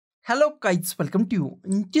Hello guys, welcome to you.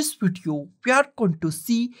 In this video, we are going to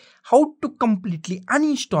see how to completely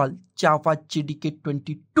uninstall Java JDK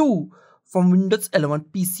 22 from Windows 11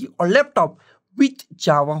 PC or laptop with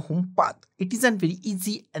Java home path. It is a very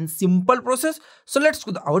easy and simple process. So let's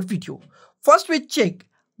go to our video. First we check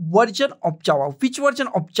version of Java. Which version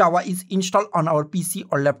of Java is installed on our PC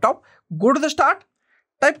or laptop? Go to the start,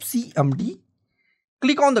 type cmd,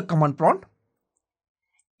 click on the command prompt.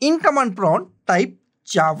 In command prompt, type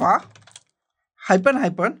Java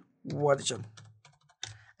 --version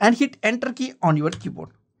and hit enter key on your keyboard,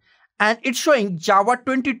 and it's showing Java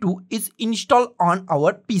 22 is installed on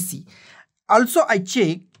our PC. Also I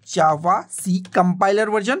check Java C compiler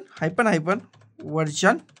version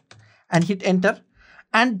 --version and hit enter,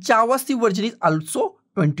 and Java C version is also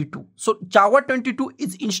 22. So Java 22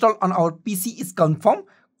 is installed on our PC is confirmed.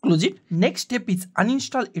 Close it. Next step is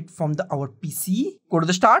uninstall it from our PC. Go to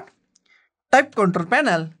the start, type control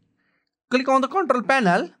panel, click on the control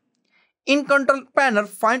panel. In control panel,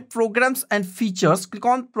 find programs and features. Click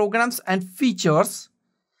on programs and features.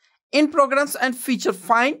 In programs and feature,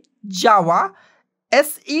 find Java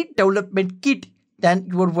SE development kit, then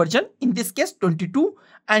your version, in this case 22,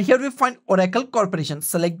 and here we find Oracle Corporation.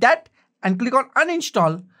 Select that and click on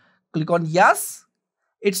uninstall. Click on yes.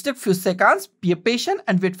 It takes few seconds. Be patient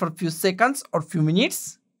and wait for a few seconds or few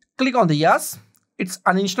minutes. Click on the yes. It's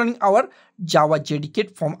uninstalling our Java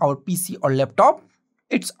JDK from our PC or laptop.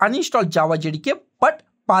 It's uninstalled Java JDK, but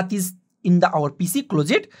path is in our PC.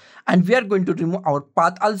 Close it. And we are going to remove our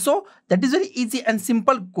path also. That is very easy and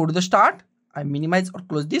simple. Go to the start. I minimize or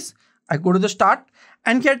close this. I go to the start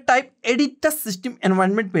and here type edit the system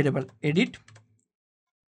environment variable. Edit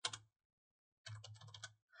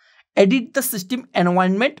the system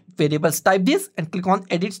environment variables. Type this and click on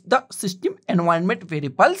edit the system environment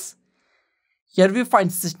variables. Here we find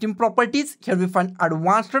system properties. Here we find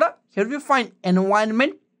advanced. Here we find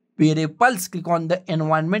environment variables. Click on the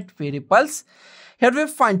environment variables. Here we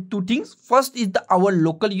find two things. First is our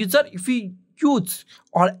local user. If we use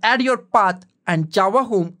or add your path and Java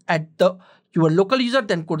home at your local user,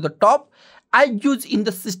 then go to the top. I use in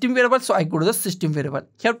the system variable, so I go to the system variable.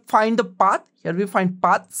 Here find the path. Here we find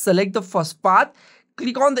path. Select the first path.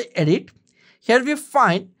 Click on the edit. Here we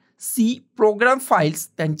find C program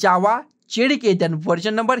files, then Java JDK, then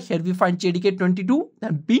version number. Here we find JDK 22,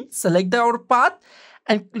 then bin. Select our path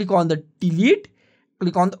and click on the delete.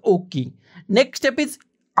 Click on the OK. Next step is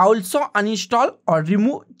also uninstall or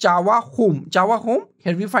remove Java home. Java home.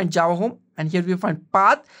 Here we find Java home and here we find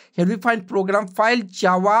path. Here we find program file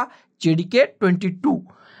Java JDK 22.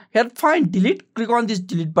 Here find delete. Click on this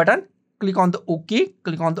delete button. Click on the OK.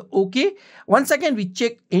 Click on the OK. Once again we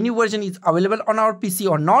check any version is available on our PC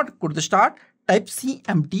or not. Go to the start. Type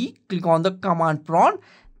cmd. Click on the command prompt.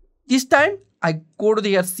 This time I go to the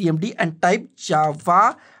here cmd and type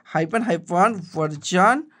Java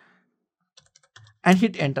 --version and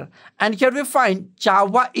hit enter. And here we find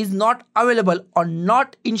Java is not available or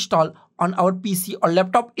not installed on our PC or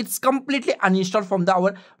laptop. It's completely uninstalled from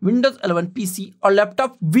our Windows 11 PC or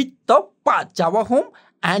laptop with the path, Java home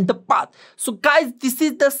and the path. So guys, this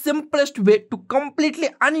is the simplest way to completely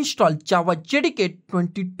uninstall Java JDK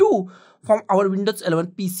 22 from our Windows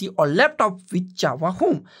 11 PC or laptop with Java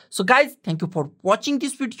home. So guys, thank you for watching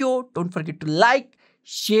this video. Don't forget to like,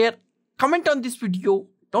 share, comment on this video.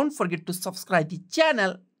 Don't forget to subscribe the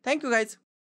channel. Thank you guys.